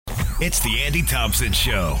It's the Andy Thompson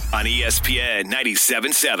Show on ESPN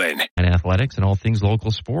 97.7. And athletics and all things local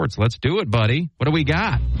sports. Let's do it, buddy. What do we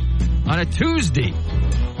got on a Tuesday? The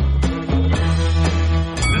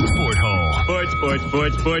Sport Hole.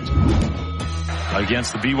 Sports.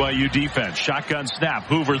 Against the BYU defense. Shotgun snap.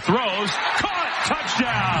 Hoover throws. Caught.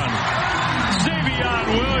 Touchdown. Xavier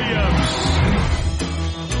Williams.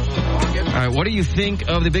 All right, what do you think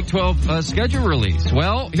of the Big 12 schedule release?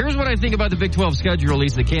 Well, here's what I think about the Big 12 schedule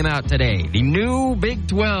release that came out today. The new Big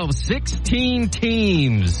 12, 16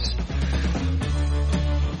 teams.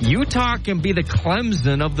 Utah can be the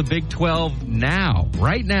Clemson of the Big 12 now,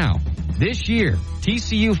 right now, this year.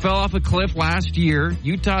 TCU fell off a cliff last year.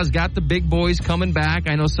 Utah's got the big boys coming back.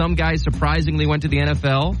 I know some guys surprisingly went to the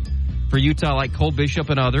NFL for Utah, like Cole Bishop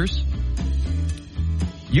and others.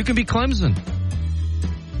 You can be Clemson.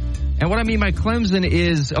 And what I mean by Clemson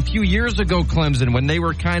is a few years ago, Clemson, when they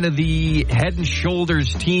were kind of the head and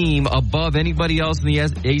shoulders team above anybody else in the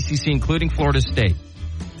ACC, including Florida State.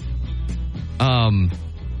 I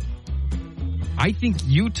think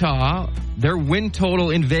Utah, their win total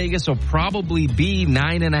in Vegas will probably be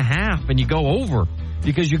 9.5, and you go over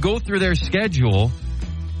because you go through their schedule.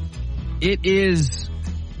 It is.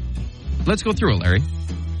 Let's go through it, Larry.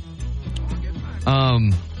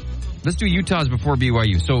 Let's do Utah's before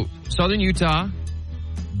BYU. So Southern Utah,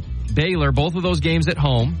 Baylor, both of those games at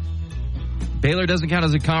home. Baylor doesn't count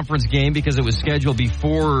as a conference game because it was scheduled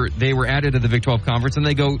before they were added to the Big 12 Conference. And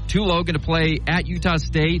they go to Logan to play at Utah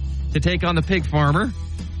State to take on the Pig Farmer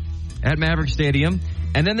at Maverick Stadium.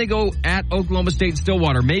 And then they go at Oklahoma State and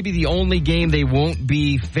Stillwater. Maybe the only game they won't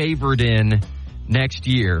be favored in next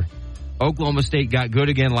year. Oklahoma State got good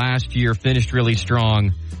again last year, finished really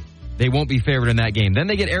strong. They won't be favored in that game. Then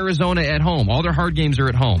they get Arizona at home. All their hard games are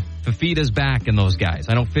at home. Fafita's back in those guys.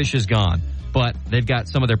 I know Fish is gone, but they've got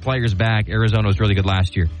some of their players back. Arizona was really good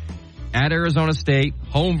last year. At Arizona State,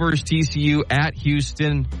 home versus TCU, at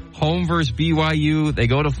Houston, home versus BYU. They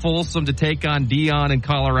go to Folsom to take on Dion in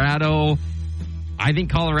Colorado. I think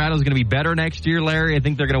Colorado's going to be better next year, Larry. I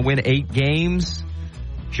think they're going to win 8 games.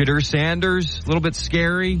 Shadur Sanders, a little bit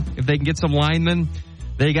scary if they can get some linemen.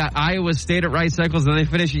 They got Iowa State at Rice Eccles, and they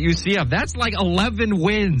finish at UCF. That's like 11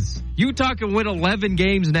 wins. Utah can win 11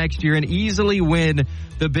 games next year and easily win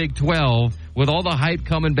the Big 12 with all the hype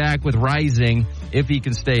coming back with Rising if he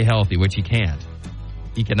can stay healthy, which he can't.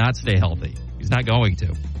 He cannot stay healthy. He's not going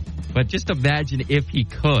to. But just imagine if he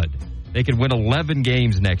could. They could win 11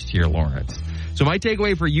 games next year, Lawrence. So my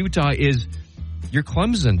takeaway for Utah is you're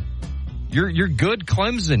Clemson. You're good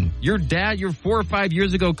Clemson. Your 4 or 5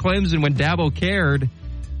 years ago Clemson when Dabo cared.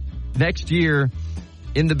 Next year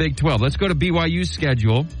in the Big 12. Let's go to BYU's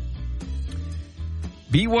schedule.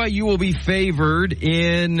 BYU will be favored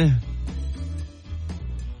in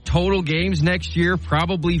total games next year,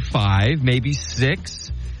 probably 5, maybe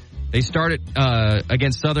 6. They start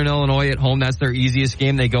against Southern Illinois at home. That's their easiest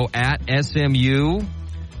game. They go at SMU.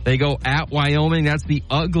 They go at Wyoming. That's the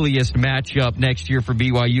ugliest matchup next year for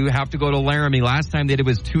BYU. Have to go to Laramie. Last time they did it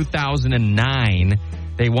was 2009.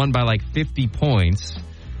 They won by like 50 points.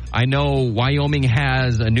 I know Wyoming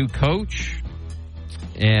has a new coach,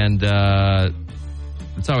 and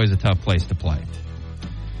it's always a tough place to play.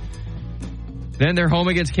 Then they're home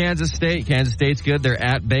against Kansas State. Kansas State's good. They're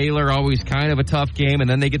at Baylor, always kind of a tough game, and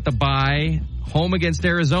then they get the bye. Home against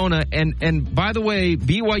Arizona. And by the way,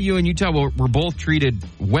 BYU and Utah were both treated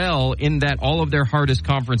well in that all of their hardest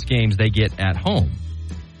conference games they get at home.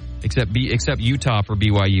 Except Utah for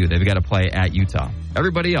BYU. They've got to play at Utah.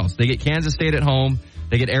 Everybody else, they get Kansas State at home.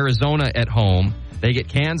 They get Arizona at home. They get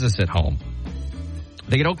Kansas at home.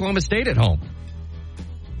 They get Oklahoma State at home.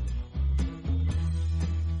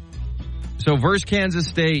 So versus Kansas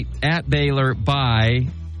State, at Baylor, bye.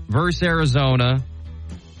 Versus Arizona,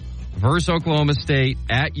 versus Oklahoma State,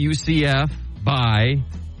 at UCF, bye.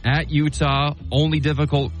 At Utah, only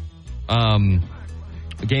difficult game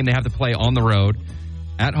they have to play on the road.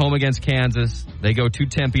 At home against Kansas, they go to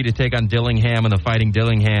Tempe to take on Dillingham and the Fighting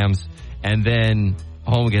Dillinghams, and then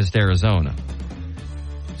home against Arizona.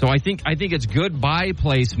 So I think it's good bye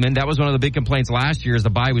placement. That was one of the big complaints last year is the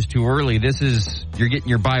bye was too early. This is, you're getting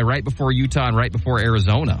your bye right before Utah and right before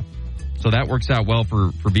Arizona. So that works out well for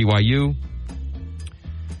BYU.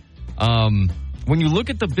 When you look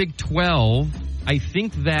at the Big 12, I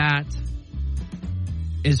think that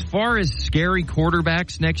as far as scary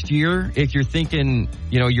quarterbacks next year, if you're thinking,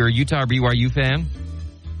 you're a Utah or BYU fan,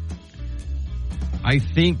 I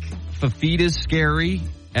think Fafita's scary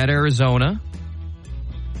at Arizona.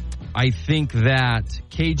 I think that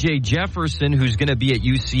KJ Jefferson, who's going to be at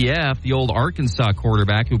UCF, the old Arkansas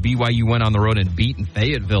quarterback who BYU went on the road and beat in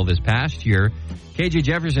Fayetteville this past year, KJ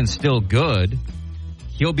Jefferson's still good.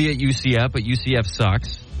 He'll be at UCF, but UCF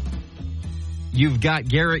sucks. You've got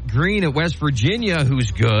Garrett Green at West Virginia,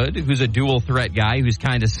 who's good, who's a dual threat guy, who's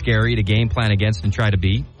kind of scary to game plan against and try to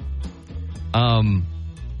beat.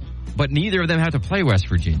 But neither of them have to play West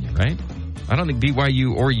Virginia, right? I don't think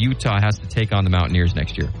BYU or Utah has to take on the Mountaineers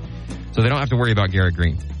next year. So they don't have to worry about Garrett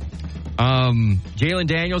Green. Jalen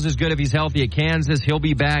Daniels is good if he's healthy at Kansas. He'll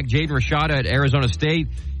be back. Jaden Rashada at Arizona State.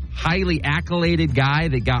 Highly accoladed guy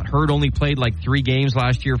that got hurt, only played like 3 games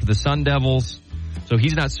last year for the Sun Devils. So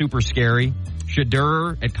he's not super scary.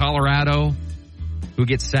 Shadur at Colorado, who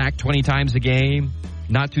gets sacked 20 times a game.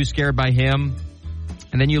 Not too scared by him.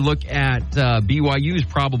 And then you look at BYU's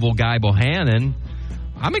probable guy, Bohannon.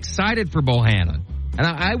 I'm excited for Bohannon. And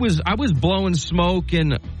I was blowing smoke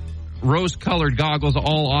and rose-colored goggles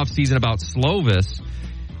all offseason about Slovis.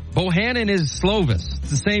 Bohannon is Slovis. It's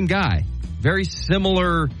the same guy. Very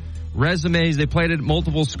similar resumes. They played at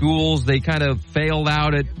multiple schools. They kind of failed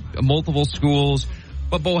out at multiple schools.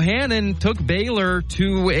 But Bohannon took Baylor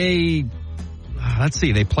to they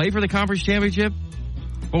play for the conference championship.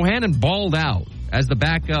 Bohannon balled out as the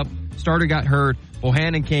backup. Starter got hurt.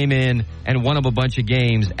 Bohannon came in and won him a bunch of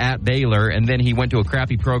games at Baylor, and then he went to a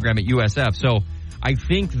crappy program at USF. So I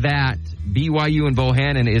think that BYU and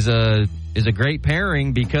Bohannon is a great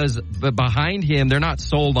pairing because behind him, they're not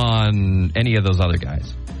sold on any of those other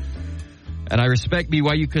guys. And I respect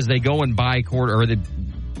BYU because they go and buy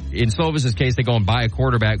in Slovis's case, they go and buy a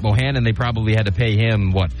quarterback. Bohannon, they probably had to pay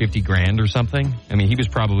him, $50,000 or something? I mean, he was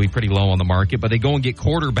probably pretty low on the market, but they go and get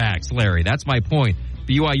quarterbacks, Larry. That's my point.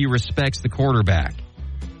 BYU respects the quarterback.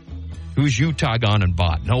 Who's Utah gone and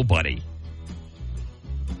bought? Nobody.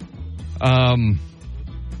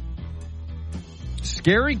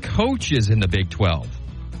 Scary coaches in the Big 12.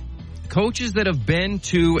 Coaches that have been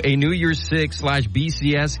to a New Year's Six /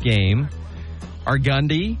 BCS game are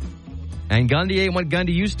Gundy. And Gundy ain't what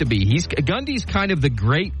Gundy used to be. Gundy's kind of the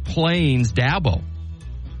Great Plains Dabo.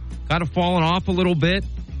 Kind of fallen off a little bit.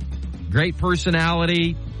 Great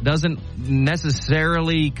personality. Doesn't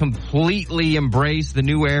necessarily completely embrace the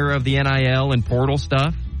new era of the NIL and portal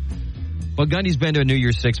stuff. But Gundy's been to a New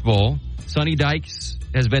Year's Six bowl. Sonny Dykes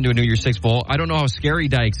has been to a New Year's Six bowl. I don't know how scary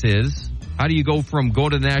Dykes is. How do you go from go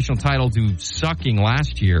to the national title to sucking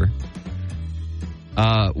last year?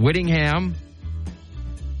 Whittingham.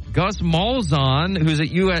 Gus Malzahn, who's at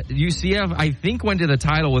UCF, I think went to the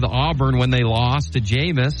title with Auburn when they lost to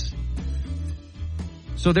Jameis.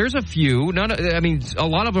 So there's a few. A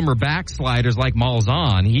lot of them are backsliders like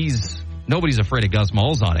Malzahn. Nobody's afraid of Gus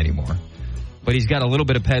Malzahn anymore. But he's got a little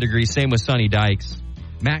bit of pedigree. Same with Sonny Dykes.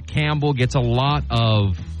 Matt Campbell gets a lot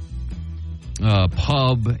of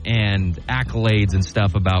pub and accolades and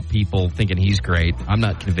stuff about people thinking he's great. I'm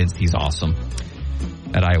not convinced he's awesome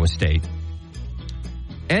at Iowa State.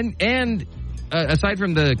 And aside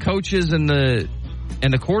from the coaches and the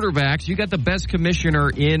quarterbacks, you got the best commissioner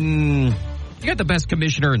in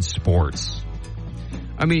sports.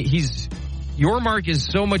 I mean, Yormark is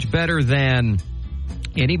so much better than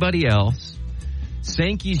anybody else.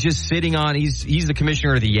 Sankey's just sitting on. He's the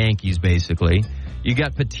commissioner of the Yankees, basically. You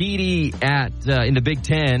got Petiti in the Big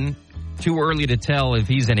Ten. Too early to tell if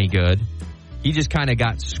he's any good. He just kind of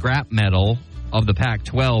got scrap metal of the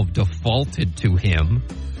Pac-12 defaulted to him.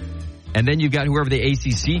 And then you've got whoever the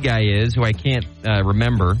ACC guy is, who I can't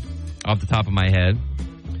remember off the top of my head.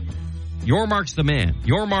 Yormark's the man.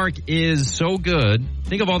 Yormark is so good.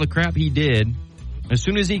 Think of all the crap he did. As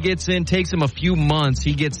soon as he gets in, takes him a few months,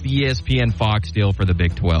 he gets the ESPN Fox deal for the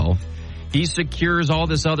Big 12. He secures all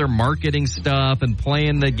this other marketing stuff and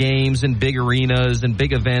playing the games in big arenas and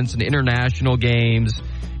big events and international games.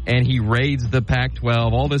 And he raids the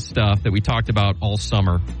Pac-12, all this stuff that we talked about all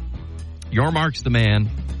summer. Yormark's the man.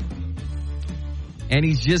 And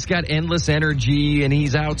he's just got endless energy, and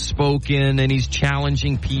he's outspoken, and he's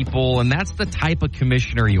challenging people. And that's the type of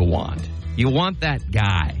commissioner you want. You want that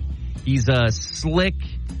guy. He's a slick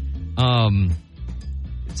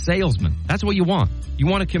salesman. That's what you want. You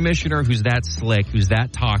want a commissioner who's that slick, who's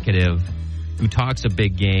that talkative, who talks a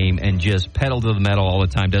big game and just pedal to the metal all the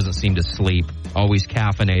time, doesn't seem to sleep, always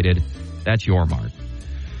caffeinated. That's Yormark.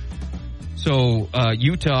 So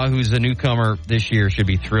Utah, who's a newcomer this year, should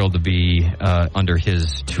be thrilled to be under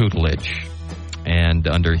his tutelage and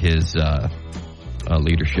under his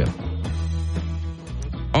leadership.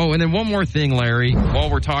 Oh, and then one more thing, Larry, while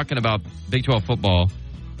we're talking about Big 12 football.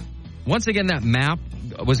 Once again, that map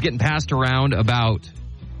was getting passed around about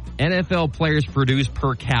NFL players produced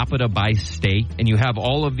per capita by state, and you have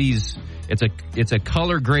all of these. It's a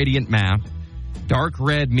color gradient map. Dark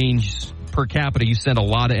red means per capita you send a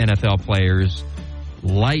lot of NFL players.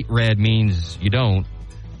 Light red means you don't.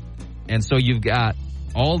 And so you've got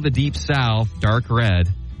all the deep south, dark red,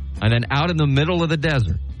 and then out in the middle of the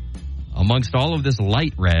desert, amongst all of this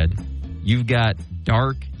light red, you've got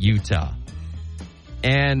dark Utah.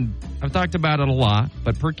 And I've talked about it a lot,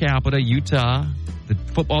 but per capita, Utah, the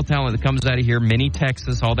football talent that comes out of here, mini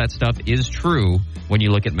Texas, all that stuff is true when you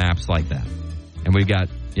look at maps like that. And we've got,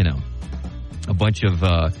 a bunch of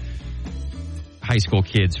high school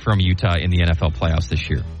kids from Utah in the NFL playoffs this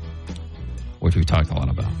year, which we've talked a lot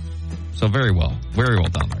about. So very well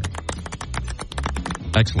done, Larry.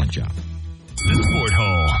 Excellent job. The Sport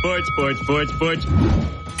Hole. Sports.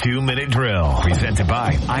 2-minute drill. Presented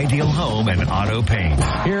by Ideal Home and Auto Paint.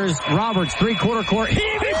 Here's Roberts, three-quarter court. He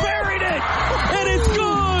buried it! And it's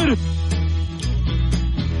good!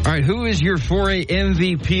 All right, who is your 4A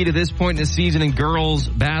MVP to this point in the season in girls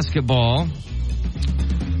basketball?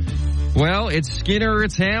 Well, it's Skinner or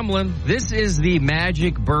it's Hamlin. This is the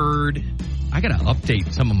Magic Bird. I got to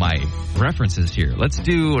update some of my references here. Let's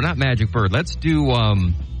do, not Magic Bird, let's do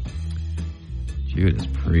Judas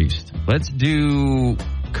Priest. Let's do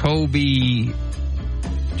Kobe,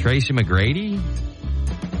 Tracy McGrady.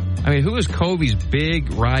 I mean, who is Kobe's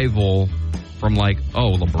big rival from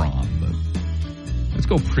LeBron? But let's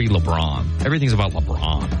go pre-LeBron. Everything's about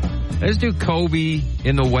LeBron. Let's do Kobe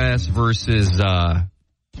in the West versus AI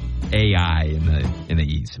in the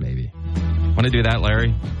East, maybe. Want to do that,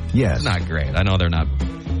 Larry? Yes. It's not great. I know they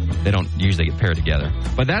don't usually get paired together.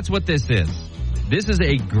 But that's what this is. This is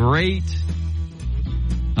a great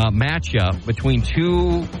matchup between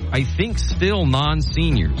two, I think, still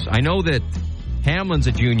non-seniors. I know that Hamlin's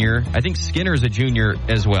a junior. I think Skinner's a junior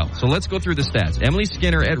as well. So let's go through the stats. Emily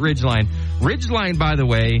Skinner at Ridgeline. Ridgeline, by the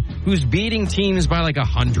way, who's beating teams by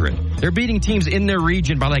 100. They're beating teams in their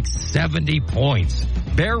region by 70 points.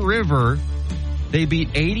 Bear River, they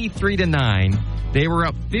beat 83-9. They were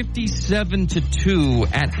up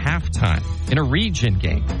 57-2 at halftime in a region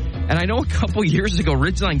game. And I know a couple years ago,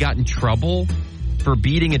 Ridgeline got in trouble for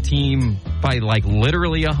beating a team by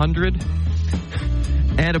literally 100.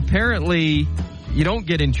 And apparently, you don't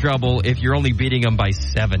get in trouble if you're only beating them by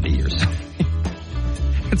 70 or something.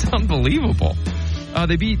 It's unbelievable.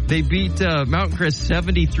 They beat Mountain Crest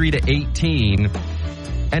 73-18.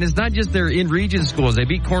 And it's not just their in-region schools. They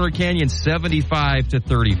beat Corner Canyon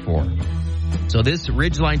 75-34. So this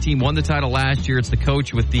Ridgeline team won the title last year. It's the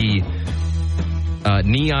coach with the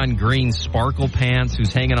neon green sparkle pants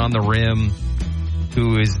who's hanging on the rim,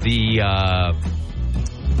 who is the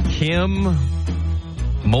Kim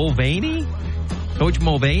Mulvaney? Coach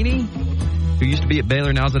Mulvaney, who used to be at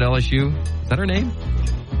Baylor, now's at LSU. Is that her name?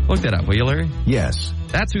 Look that up, will you, Larry? Yes.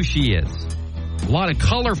 That's who she is. A lot of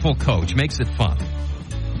colorful coach. Makes it fun.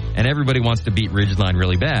 And everybody wants to beat Ridgeline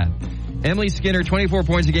really bad. Emily Skinner, 24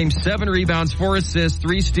 points a game, 7 rebounds, 4 assists,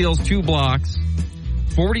 3 steals, 2 blocks,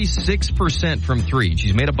 46% from 3.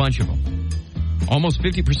 She's made a bunch of them. Almost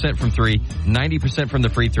 50% from 3, 90% from the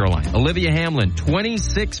free throw line. Olivia Hamlin,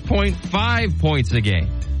 26.5 points a game,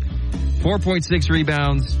 4.6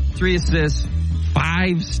 rebounds, 3 assists,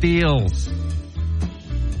 5 steals.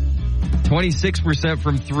 26%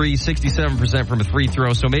 from 3, 67% from a free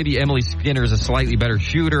throw. So maybe Emily Skinner is a slightly better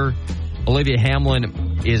shooter. Olivia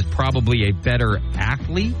Hamlin is probably a better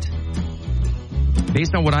athlete.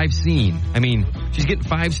 Based on what I've seen, I mean, she's getting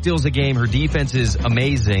 5 steals a game. Her defense is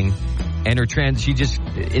amazing. And she just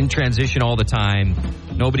in transition all the time.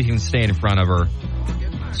 Nobody can stay in front of her.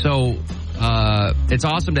 So it's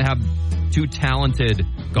awesome to have 2 talented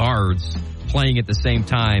guards playing at the same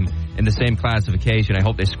time in the same classification. I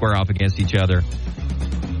hope they square off against each other.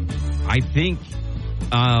 I think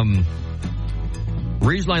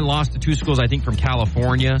Ridgeline lost to 2 schools, I think, from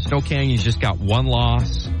California. Snow Canyon's just got 1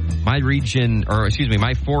 loss. My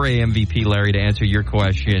 4A MVP, Larry, to answer your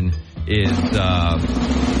question, is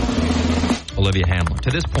Olivia Hamlin. To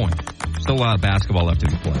this point, still a lot of basketball left to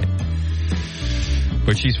be played.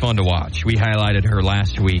 But she's fun to watch. We highlighted her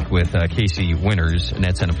last week with Casey Winters,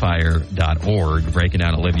 netsandafire.org, breaking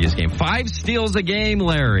down Olivia's game. 5 steals a game,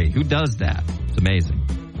 Larry. Who does that? It's amazing.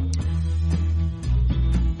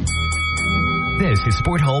 This is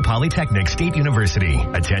Sport Hole Polytechnic State University.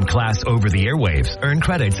 Attend class over the airwaves, earn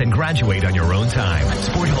credits, and graduate on your own time.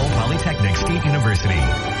 Sport Hole Polytechnic State University.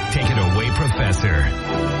 Take it away, Professor.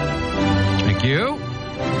 Thank you.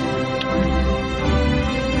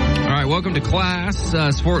 All right, welcome to class.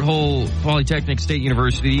 Sport Hole Polytechnic State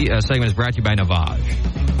University segment is brought to you by Navage.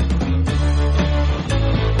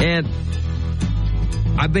 And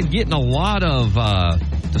I've been getting a lot of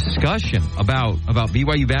discussion about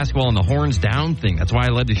BYU basketball and the horns down thing. That's why I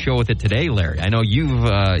led the show with it today, Larry. I know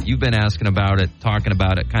you've been asking about it, talking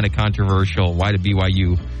about it, kind of controversial. Why did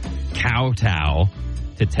BYU kowtow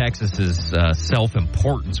to Texas's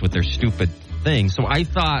self-importance with their stupid thing? So I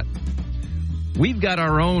thought we've got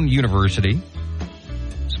our own university,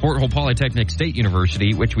 Fort Hope Polytechnic State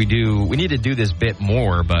University, which we need to do this bit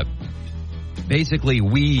more, but basically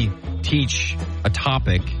we teach a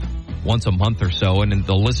topic once a month or so, and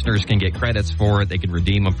the listeners can get credits for it. They can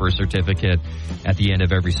redeem them for a certificate at the end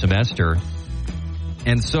of every semester.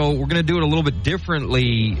 And so we're going to do it a little bit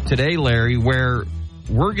differently today, Larry, where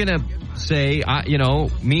we're going to say,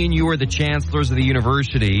 me and you are the chancellors of the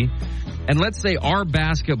university, and let's say our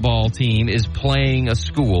basketball team is playing a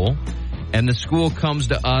school, and the school comes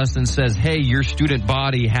to us and says, hey, your student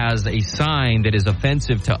body has a sign that is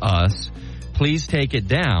offensive to us. Please take it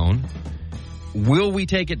down. Will we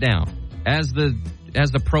take it down as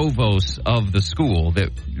the provost of the school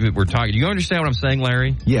that we're talking? Do you understand what I'm saying,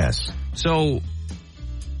 Larry? Yes. So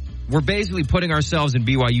we're basically putting ourselves in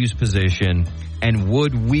BYU's position, and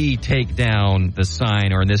would we take down the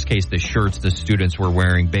sign, or in this case, the shirts the students were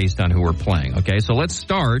wearing based on who we're playing? Okay, so let's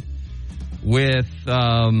start with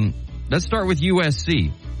USC,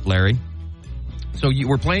 Larry. So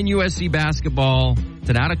we're playing USC basketball. It's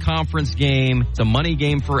an out-of-conference game. It's a money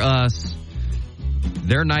game for us.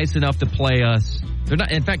 They're nice enough to play us.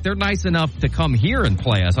 They're nice enough to come here and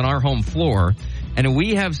play us on our home floor. And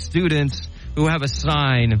we have students who have a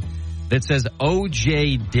sign that says,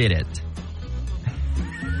 OJ did it.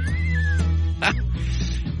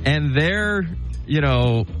 And their,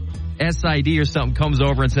 SID or something comes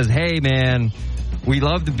over and says, hey, man, we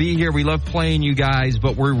love to be here. We love playing you guys,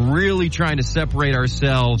 but we're really trying to separate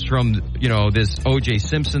ourselves from, this O.J.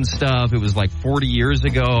 Simpson stuff. It was like 40 years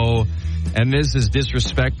ago, and this is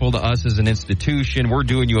disrespectful to us as an institution. We're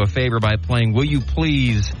doing you a favor by playing. Will you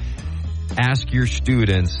please ask your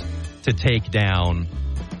students to take down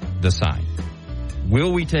the sign?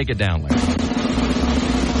 Will we take it down, Larry?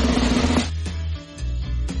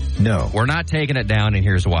 No. We're not taking it down, and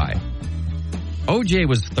here's why. OJ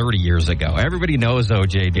was 30 years ago. Everybody knows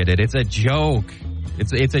OJ did it. It's a joke.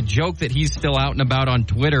 It's a joke that he's still out and about on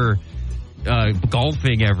Twitter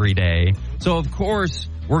golfing every day. So, of course,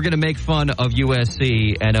 we're going to make fun of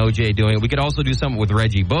USC and OJ doing it. We could also do something with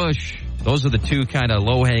Reggie Bush. Those are the two kind of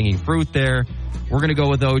low-hanging fruit there. We're going to go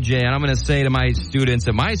with OJ, and I'm going to say to my students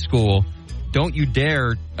at my school, don't you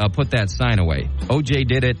dare put that sign away. OJ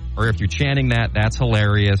did it, or if you're chanting that, that's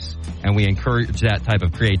hilarious, and we encourage that type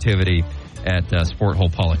of creativity at Sport Hole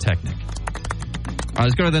Polytechnic. All right,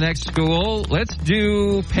 let's go to the next school. Let's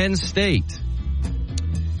do Penn State.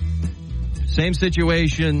 Same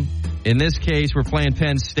situation. In this case, we're playing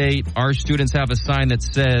Penn State. Our students have a sign that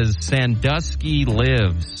says, Sandusky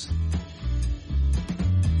lives.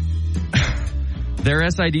 Their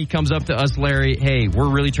SID comes up to us, Larry. Hey, we're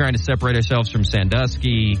really trying to separate ourselves from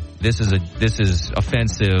Sandusky. This is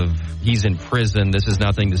offensive. He's in prison. This is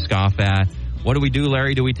nothing to scoff at. What do we do,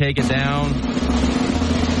 Larry? Do we take it down?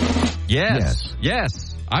 Yes.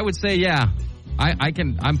 I would say, yeah.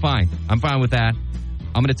 I'm fine. I'm fine with that.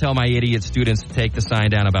 I'm going to tell my idiot students to take the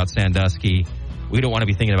sign down about Sandusky. We don't want to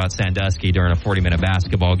be thinking about Sandusky during a 40-minute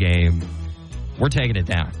basketball game. We're taking it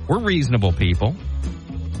down. We're reasonable people.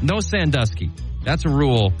 No Sandusky. That's a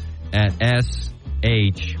rule at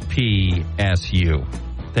SHPSU.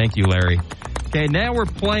 Thank you, Larry. Okay, now we're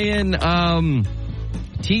playing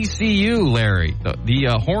TCU, Larry,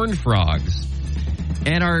 the Horned Frogs.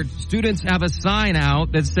 And our students have a sign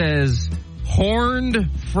out that says, Horned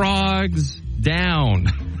Frogs down.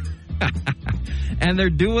 And they're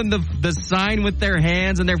doing the sign with their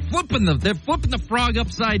hands, and they're flipping the frog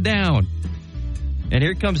upside down. And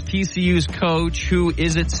here comes TCU's coach, who,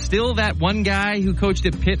 is it still that one guy who coached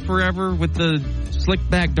at Pitt forever with the slick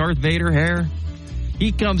back Darth Vader hair?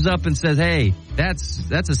 He comes up and says, hey,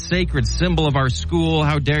 that's a sacred symbol of our school.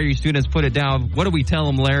 How dare you students put it down? What do we tell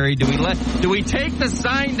them, Larry? Do we take the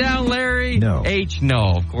sign down, Larry? No.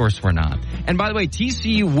 No, of course we're not. And by the way,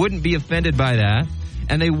 TCU wouldn't be offended by that,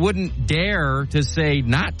 and they wouldn't dare to say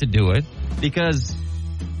not to do it, because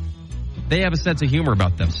they have a sense of humor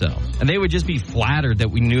about themselves. And they would just be flattered that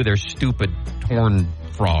we knew their stupid horned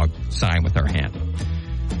frog sign with our hand.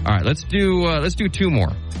 All right, let's do two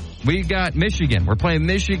more. We got Michigan. We're playing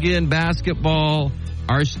Michigan basketball.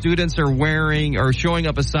 Our students are showing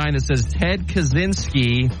up a sign that says Ted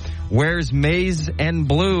Kaczynski wears maize and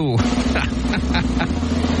blue.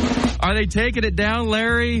 Are they taking it down,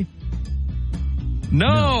 Larry?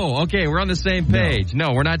 No. Okay, we're on the same page.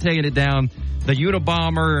 No, we're not taking it down. the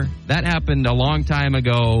Unabomber, that happened a long time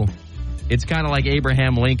ago. It's kind of like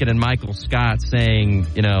Abraham Lincoln and Michael Scott saying,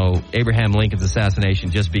 you know, Abraham Lincoln's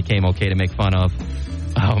assassination just became okay to make fun of.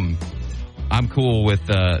 I'm cool with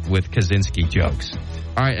Kaczynski jokes.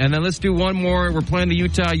 All right, and then let's do one more. We're playing the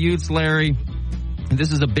Utah Utes, Larry.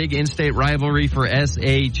 This is a big in-state rivalry for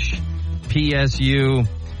SH, PSU.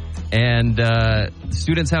 And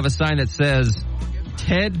students have a sign that says,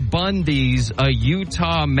 Ted Bundy's a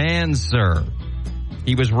Utah man, sir.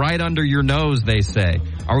 He was right under your nose, they say.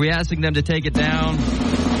 Are we asking them to take it down?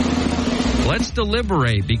 Let's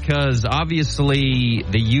deliberate, because obviously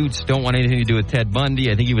the Utes don't want anything to do with Ted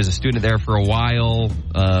Bundy. I think he was a student there for a while.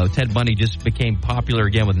 Ted Bundy just became popular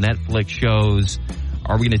again with Netflix shows.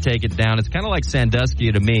 Are we going to take it down? It's kind of like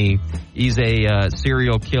Sandusky to me. He's a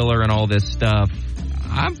serial killer and all this stuff.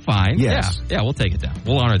 I'm fine. Yes. Yeah, we'll take it down.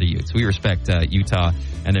 We'll honor the Utes. We respect Utah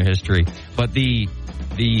and their history. But the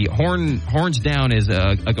horns down is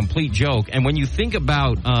a complete joke. And when you think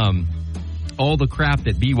about all the crap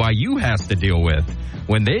that BYU has to deal with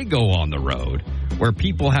when they go on the road, where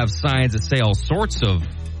people have signs that say all sorts of,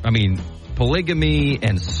 polygamy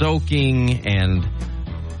and soaking and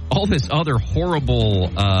all this other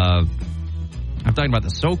horrible, I'm talking about the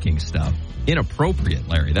soaking stuff. Inappropriate,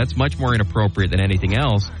 Larry. That's much more inappropriate than anything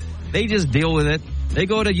else. They just deal with it. They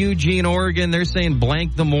go to Eugene, Oregon. They're saying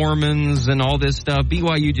blank the Mormons and all this stuff.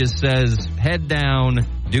 BYU just says, head down,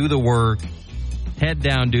 do the work. Head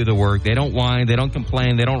down, do the work. They don't whine. They don't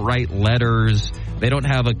complain. They don't write letters. They don't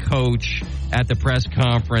have a coach at the press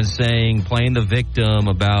conference playing the victim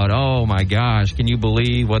about, oh my gosh, can you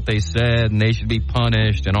believe what they said and they should be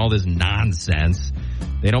punished and all this nonsense.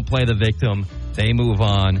 They don't play the victim. They move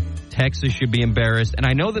on. Texas should be embarrassed. And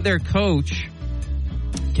I know that their coach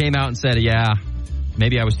came out and said, yeah,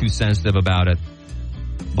 maybe I was too sensitive about it.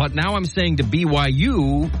 But now I'm saying to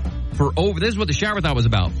BYU, this is what the shower thought was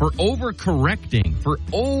about, for overcorrecting, for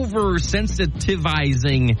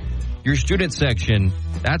oversensitivizing your student section,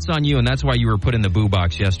 that's on you, and that's why you were put in the boo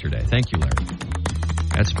box yesterday. Thank you, Larry.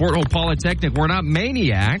 At Sport Hole Polytechnic, we're not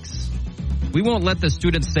maniacs. We won't let the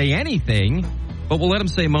students say anything, but we'll let them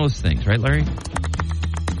say most things. Right, Larry?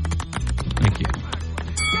 Thank you.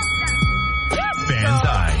 Fans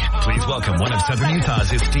Eye. Please welcome one of Southern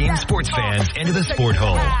Utah's esteemed sports fans into the Sport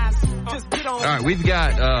Hole. All right, we've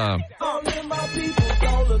got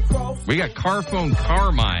Carphone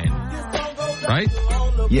Carmine, right?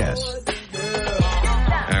 Yes.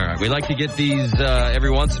 All right, we like to get these every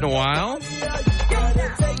once in a while.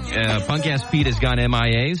 Punk Ass Pete has gone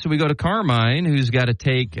MIA, so we go to Carmine, who's got a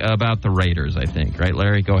take about the Raiders, I think. Right,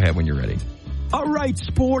 Larry? Go ahead when you're ready. All right,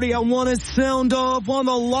 Sporty, I want to sound off on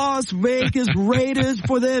the Las Vegas Raiders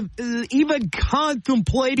for them even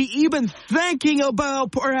contemplating, even thinking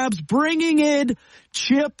about perhaps bringing in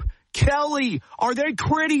Chip Kelly. Are they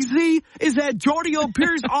crazy? Is that Jordio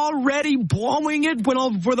Pierce already blowing it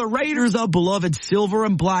for the Raiders, a beloved silver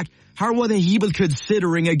and black? How were they even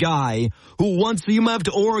considering a guy who once he left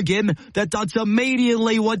Oregon that that's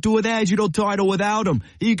immediately what to a national title without him?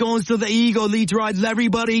 He goes to the Eagles, he drives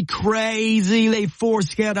everybody crazy. They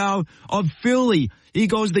force get out of Philly. He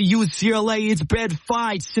goes to UCLA. It's been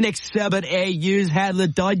 5, 6, 7, 8 years. Had the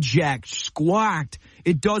Dudjack squawked.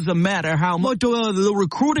 It doesn't matter how much the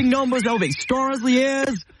recruiting numbers of a stars he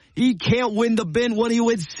is. He can't win the bin when he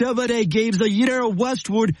wins 7, 8 games a year at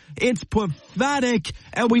Westwood. It's pathetic.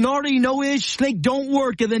 And we already know they don't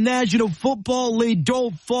work in the National Football League.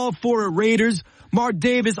 Don't fall for it, Raiders. Mark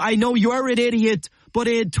Davis, I know you're an idiot, but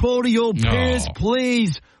Antonio Pierce,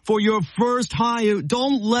 please, for your first hire,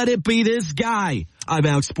 don't let it be this guy. I'm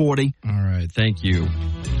out, Sporty. All right, thank you.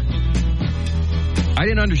 I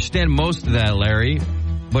didn't understand most of that, Larry.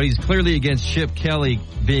 But he's clearly against Chip Kelly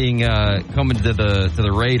being coming to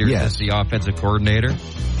the Raiders as the offensive coordinator.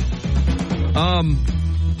 I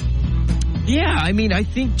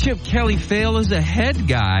think Chip Kelly failed as a head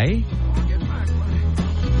guy,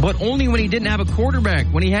 but only when he didn't have a quarterback.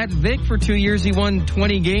 When he had Vic for 2 years, he won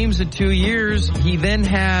 20 games in 2 years. He then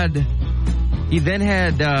had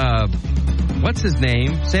what's his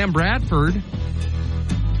name? Sam Bradford.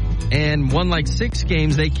 And won 6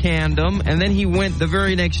 games. They canned him. And then he went the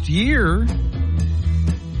very next year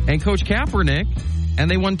and coached Kaepernick, and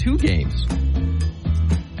they won 2 games.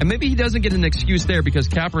 And maybe he doesn't get an excuse there because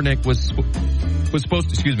Kaepernick was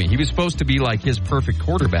supposed to, he was supposed to be like his perfect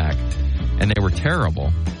quarterback, and they were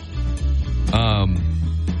terrible.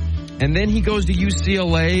 And then he goes to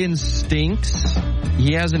UCLA and stinks.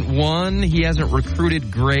 He hasn't won. He hasn't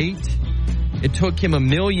recruited great. It took him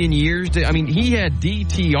 1,000,000 years he had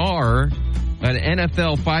DTR, an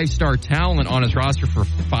NFL 5-star talent on his roster for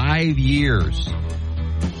 5 years.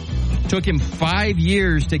 Took him 5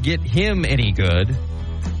 years to get him any good.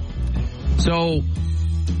 So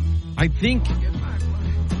I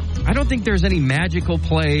don't think there's any magical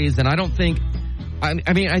plays, and I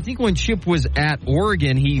think when Chip was at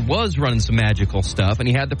Oregon, he was running some magical stuff, and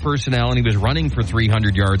he had the personnel, and he was running for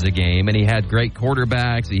 300 yards a game, and he had great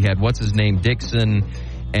quarterbacks. He had, Dixon,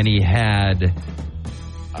 and he had,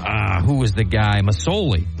 who was the guy?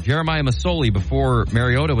 Jeremiah Masoli before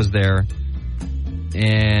Mariota was there,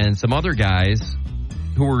 and some other guys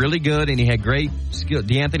who were really good, and he had great skill.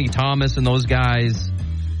 D'Anthony Thomas and those guys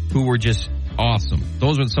who were just awesome.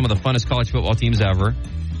 Those were some of the funnest college football teams ever.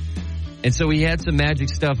 And so he had some magic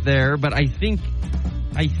stuff there, but I think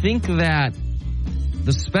that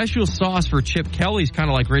the special sauce for Chip Kelly is kind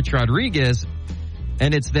of like Rich Rodriguez,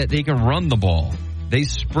 and it's that they can run the ball. They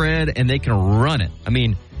spread and they can run it. I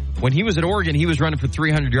mean, when he was at Oregon, he was running for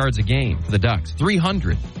 300 yards a game for the Ducks.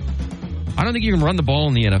 300. I don't think you can run the ball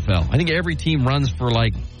in the NFL. I think every team runs for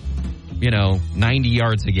 90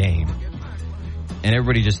 yards a game. And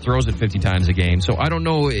everybody just throws it 50 times a game. So I don't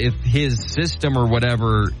know if his system or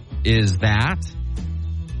whatever is that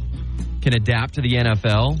can adapt to the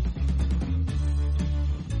NFL.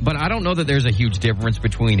 But I don't know that there's a huge difference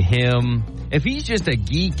between him. If he's just a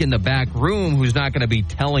geek in the back room who's not going to be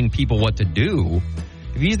telling people what to do,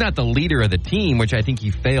 if he's not the leader of the team, which I think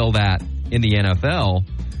he failed at in the NFL,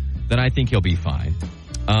 then I think he'll be fine.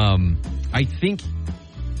 I think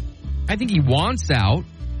he wants out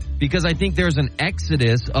because I think there's an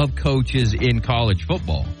exodus of coaches in college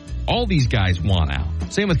football. All these guys want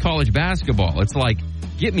out. Same with college basketball. It's like,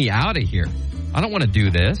 get me out of here. I don't want to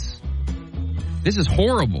do this. This is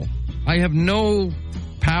horrible. I have no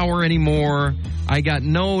power anymore. I got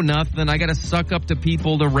nothing. I got to suck up to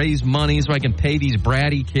people to raise money so I can pay these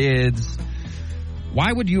bratty kids.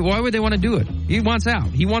 Why would they want to do it? He wants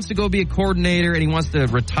out. He wants to go be a coordinator, and he wants to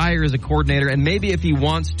retire as a coordinator. And maybe if he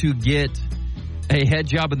wants to get a head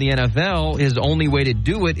job in the NFL, his only way to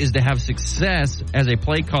do it is to have success as a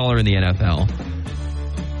play caller in the NFL,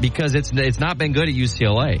 because it's not been good at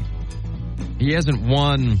UCLA. He hasn't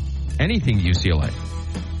won anything at UCLA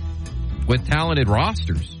with talented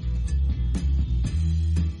rosters.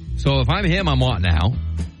 So if I'm him, I'm wanting out.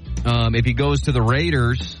 If he goes to the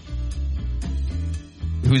Raiders,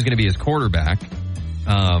 who's going to be his quarterback?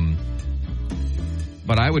 But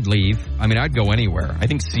I would leave. I mean, I'd go anywhere. I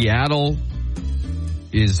think Seattle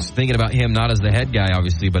is thinking about him not as the head guy,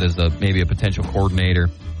 obviously, but as maybe a potential coordinator.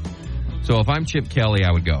 So if I'm Chip Kelly,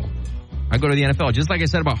 I would go. I'd go to the NFL. Just like I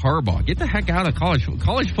said about Harbaugh. Get the heck out of college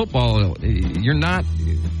football.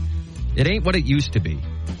 It ain't what it used to be.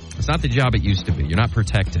 It's not the job it used to be. You're not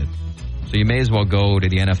protected. So you may as well go to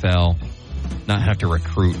the NFL, not have to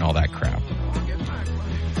recruit and all that crap.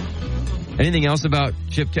 Anything else about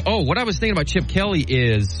Chip Kelly? Oh, what I was thinking about Chip Kelly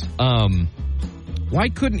is, why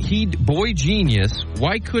couldn't he, boy genius,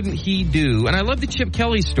 why couldn't he do, and I love the Chip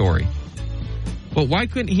Kelly story, but why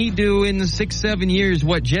couldn't he do in 6-7 years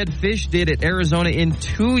what Jed Fish did at Arizona in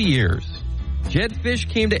 2 years? Jed Fish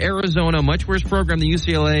came to Arizona, much worse program than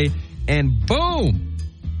UCLA, and boom,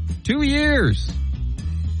 2 years.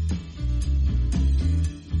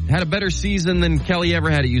 Had a better season than Kelly ever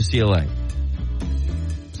had at UCLA.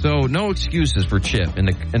 So no excuses for Chip in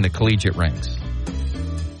the collegiate ranks.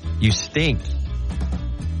 You stink.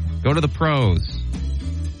 Go to the pros.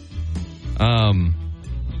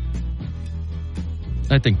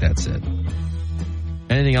 I think that's it.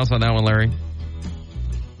 Anything else on that one, Larry?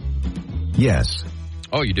 Yes.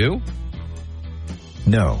 Oh, you do?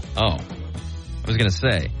 No. Oh. I was going to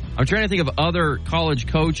say. I'm trying to think of other college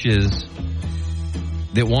coaches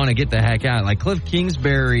that want to get the heck out. Like Cliff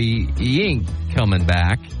Kingsbury, he ain't coming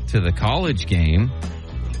back to the college game.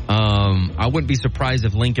 I wouldn't be surprised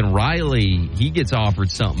if Lincoln Riley, he gets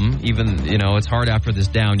offered something. Even, it's hard after this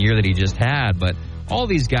down year that he just had, but all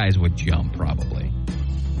these guys would jump probably.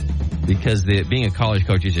 Because being a college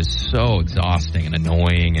coach is just so exhausting and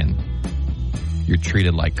annoying, and you're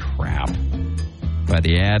treated like crap by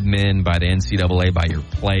the admin, by the NCAA, by your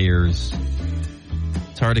players.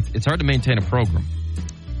 It's hard to maintain a program.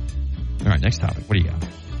 All right, next topic. What do you got?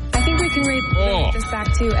 I think we can relate this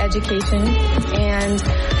back to education and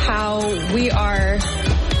how we are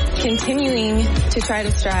continuing to try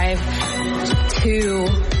to strive to...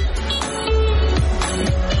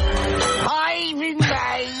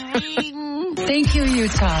 Thank you,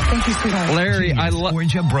 Utah. Thank you, sweetheart. Larry, I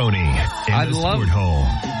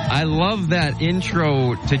love that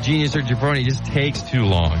intro to Genius or Jabroni. It just takes too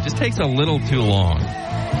long. It just takes a little too long.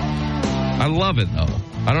 I love it, though.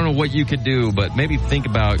 I don't know what you could do, but maybe think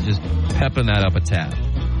about just pepping that up a tad.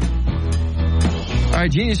 All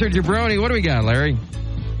right, Genius or Jabroni, what do we got, Larry?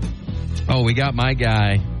 Oh, we got my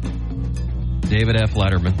guy, David F.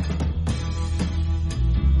 Letterman,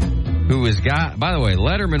 who has got. By the way,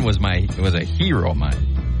 Letterman was a hero of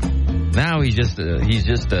mine. Now he's just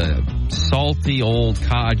a salty old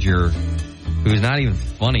codger who's not even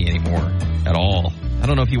funny anymore at all. I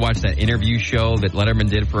don't know if you watched that interview show that Letterman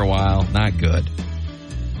did for a while. Not good.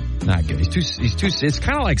 Not good. He's too. It's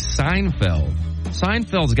kind of like Seinfeld.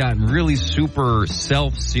 Seinfeld's gotten really super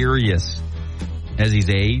self-serious as he's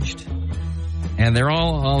aged, and they're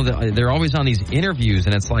always on these interviews,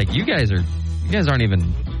 and it's like you guys aren't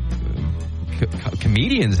even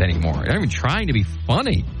comedians anymore. You're not even trying to be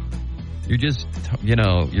funny. You're just,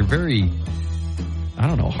 you're very, I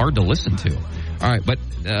don't know, hard to listen to. All right, but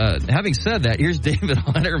having said that, here's David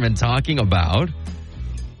Letterman talking about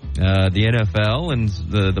the NFL and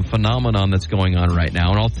the phenomenon that's going on right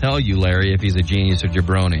now. And I'll tell you, Larry, if he's a genius or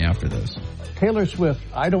jabroni after this. Taylor Swift,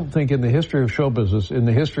 I don't think in the history of show business, in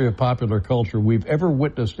the history of popular culture, we've ever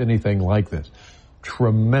witnessed anything like this.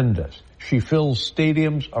 Tremendous. She fills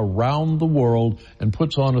stadiums around the world and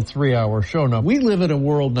puts on a 3-hour show. Now, we live in a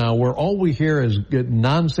world now where all we hear is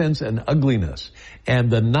nonsense and ugliness.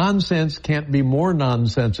 And the nonsense can't be more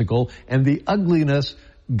nonsensical, and the ugliness,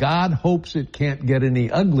 God hopes it can't get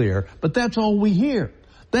any uglier, but that's all we hear.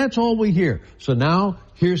 That's all we hear. So now,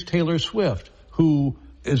 here's Taylor Swift, who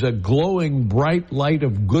is a glowing bright light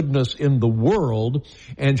of goodness in the world,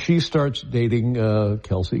 and she starts dating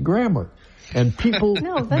Kelsey Grammer. And people...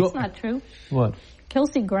 No, that's not true. What?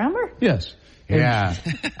 Kelsey Grammer? Yes. Yeah.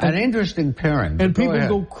 An interesting pairing. And people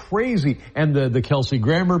go crazy. And the Kelsey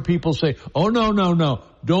Grammer people say, oh, no.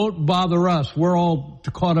 Don't bother us. We're all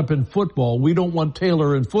caught up in football. We don't want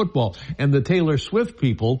Taylor in football. And the Taylor Swift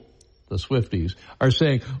people, the Swifties, are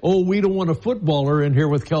saying, oh, we don't want a footballer in here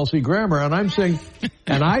with Kelsey Grammer. And I'm saying,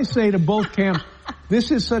 and I say to both camps,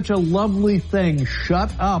 this is such a lovely thing.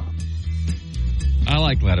 Shut up. I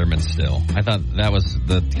like Letterman still. I thought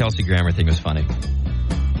the Kelsey Grammer thing was funny.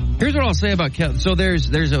 Here's what I'll say about Kelsey. So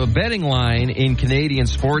there's a betting line in Canadian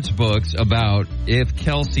sports books about if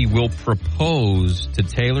Kelsey will propose to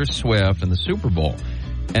Taylor Swift in the Super Bowl.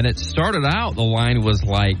 And it started out, the line was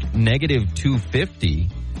like negative 250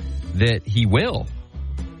 that he will.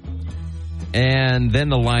 And then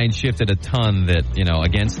the line shifted a ton that,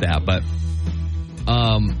 against that. But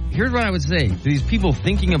here's what I would say. These people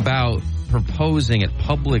thinking about proposing at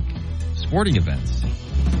public sporting events,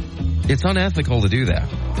 it's unethical to do that.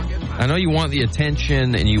 I know you want the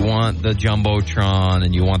attention and you want the Jumbotron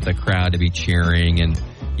and you want the crowd to be cheering and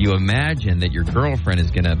you imagine that your girlfriend is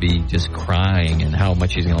going to be just crying and how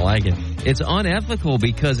much she's going to like it. It's unethical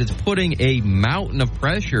because it's putting a mountain of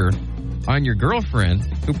pressure on your girlfriend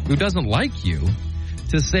who doesn't like you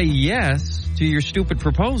to say yes to your stupid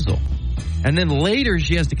proposal. And then later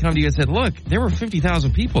she has to come to you and say, look, there were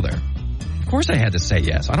 50,000 people there. Of course I had to say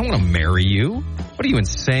yes. I don't want to marry you. What are you,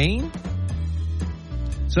 insane?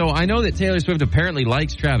 So I know that Taylor Swift apparently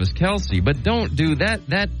likes Travis Kelce, but don't do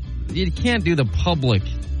that. You can't do the public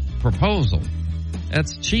proposal.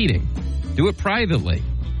 That's cheating. Do it privately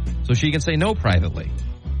so she can say no privately.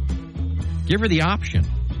 Give her the option.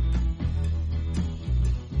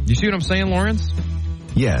 You see what I'm saying, Lawrence?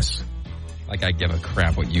 Yes. Like I give a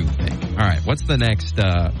crap what you think. All right, what's the next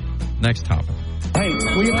topic? Hey,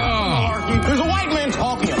 will you There's a white man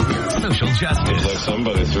talking up here. Social justice. Looks like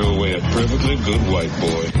somebody threw away a perfectly good white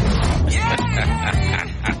boy.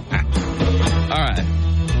 All right.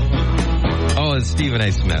 Oh, it's Stephen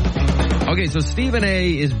A. Smith. Okay, so Stephen A.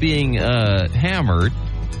 is being hammered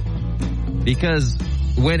because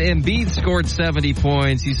when Embiid scored 70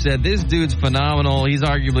 points, he said, this dude's phenomenal. He's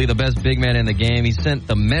arguably the best big man in the game. He sent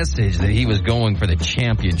the message that he was going for the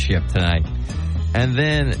championship tonight. And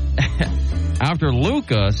then after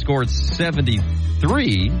Luka scored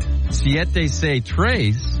 73,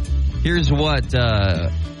 73, here's what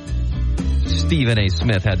Stephen A.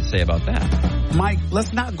 Smith had to say about that. Mike,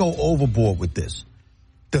 let's not go overboard with this.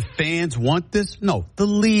 The fans want this? No, the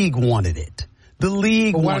league wanted it. The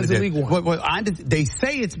league wanted it. They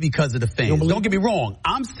say it's because of the fans. Don't get me wrong.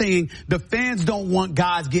 I'm saying the fans don't want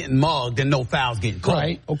guys getting mugged and no fouls getting called.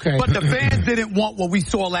 Right, okay. But the fans didn't want what we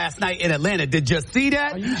saw last night in Atlanta. Did you see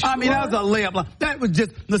that? Sure? I mean, that was a layup. That was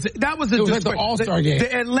just, listen, that was like the All-Star game.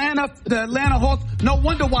 The Atlanta Hawks, no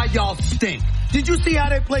wonder why y'all stink. Did you see how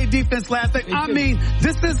they played defense last night? I mean,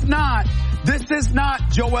 this is not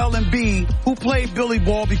Joel Embiid who played Billy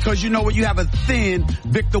Ball because you know what, you have a thin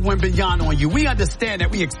Victor Wembanyama on you. We understand that.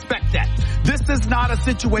 We expect that. This is not a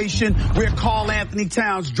situation where Karl Anthony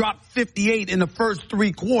Towns dropped 58 in the first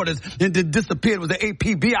 3 quarters and then disappeared with the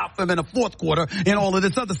APB out for him in the fourth quarter and all of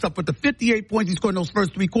this other stuff. But the 58 points he scored in those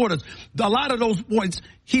first 3 quarters, a lot of those points,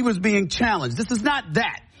 he was being challenged. This is not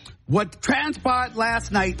that. What transpired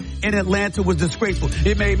last night in Atlanta was disgraceful.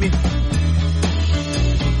 It made me...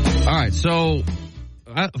 All right, so...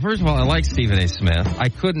 first of all, I like Stephen A. Smith.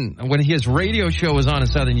 When his radio show was on in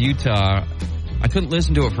Southern Utah, I couldn't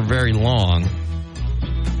listen to it for very long.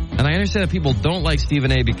 And I understand that people don't like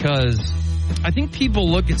Stephen A. because I think people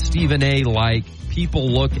look at Stephen A. like people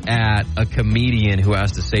look at a comedian who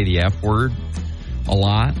has to say the F word a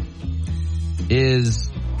lot. It's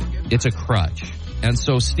a crutch. And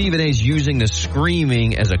so Stephen A. is using the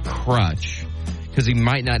screaming as a crutch because he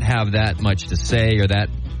might not have that much to say or that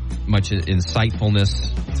much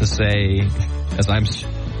insightfulness to say as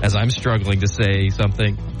I'm struggling to say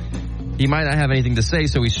something. He might not have anything to say,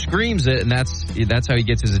 so he screams it, and that's how he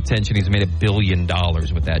gets his attention. He's made $1 billion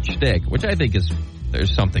with that shtick, which I think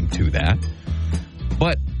there's something to that.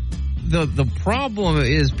 But the problem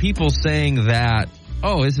is people saying that,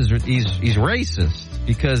 he's racist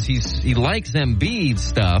because he likes Embiid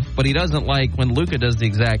stuff, but he doesn't like when Luka does the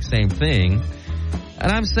exact same thing.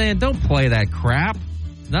 And I'm saying, don't play that crap.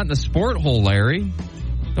 Not in the sport hole, Larry.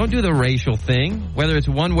 Don't do the racial thing, whether it's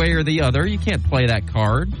one way or the other. You can't play that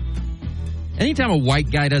card. Anytime a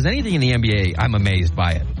white guy does anything in the NBA, I'm amazed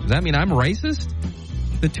by it. Does that mean I'm racist?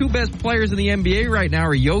 The 2 best players in the NBA right now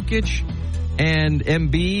are Jokic and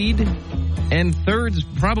Embiid, and third's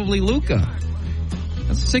probably Luka.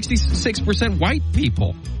 That's 66% white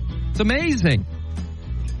people. It's amazing.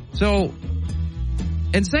 So,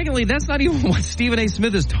 and secondly, that's not even what Stephen A.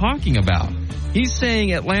 Smith is talking about. He's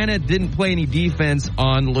saying Atlanta didn't play any defense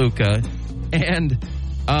on Luka, and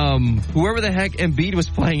whoever the heck Embiid was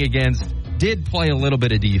playing against did play a little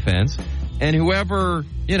bit of defense, and whoever,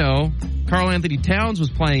 Karl Anthony Towns was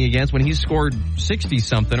playing against when he scored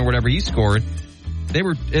 60-something or whatever he scored, they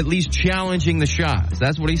were at least challenging the shots.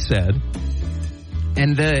 That's what he said.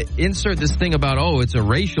 And insert this thing about, it's a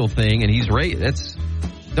racial thing, and he's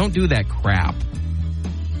don't do that crap.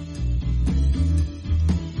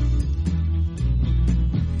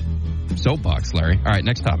 Soapbox, Larry. All right,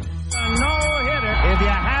 next topic. No-hitter. If you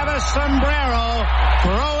have a sombrero,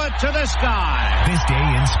 throw it to the sky. This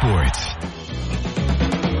day in sports.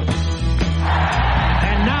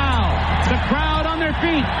 And now, the crowd on their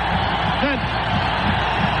feet. The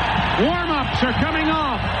warm-ups are coming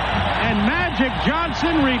off. And Magic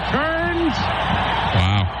Johnson returns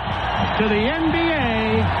to the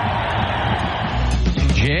NBA.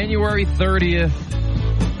 January 30th.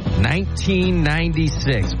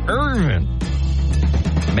 1996. Irvin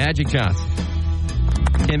Magic Johnson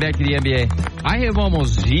came back to the NBA. I have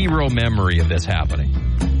almost zero memory of this happening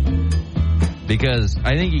because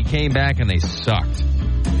I think he came back and they sucked.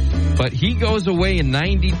 But he goes away in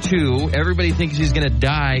 92. Everybody thinks he's going to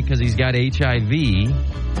die because he's got HIV.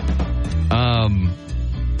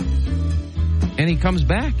 And he comes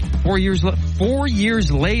back 4 years. 4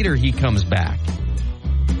 years later, he comes back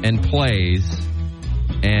and plays.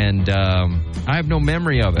 And I have no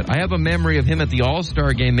memory of it. I have a memory of him at the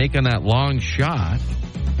All-Star game making that long shot.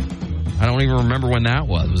 I don't even remember when that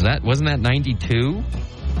was. Wasn't that 92?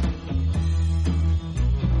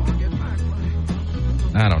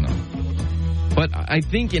 I don't know. But I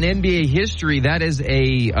think in NBA history, that is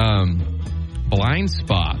a blind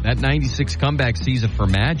spot. That 96 comeback season for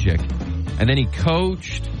Magic. And then he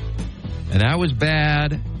coached, and that was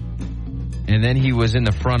bad. And then he was in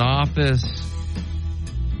the front office,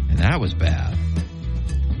 and that was bad.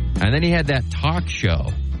 And then he had that talk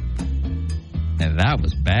show, and that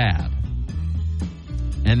was bad.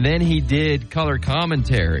 And then he did color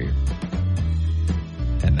commentary,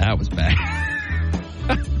 and that was bad.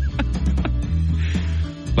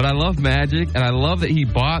 But I love Magic, and I love that he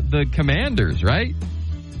bought the Commanders, right?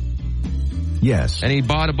 Yes. And he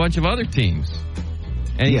bought a bunch of other teams.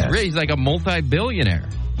 And he's like a multi-billionaire.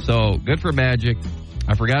 So good for Magic.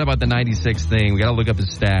 I forgot about the 96 thing. We got to look up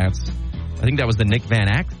his stats. I think that was the Nick Van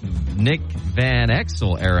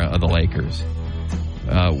Exel era of the Lakers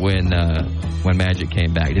when Magic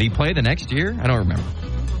came back. Did he play the next year? I don't remember.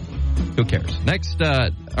 Who cares? Next,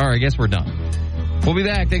 I guess we're done. We'll be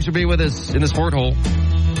back. Thanks for being with us in the Sport Hole.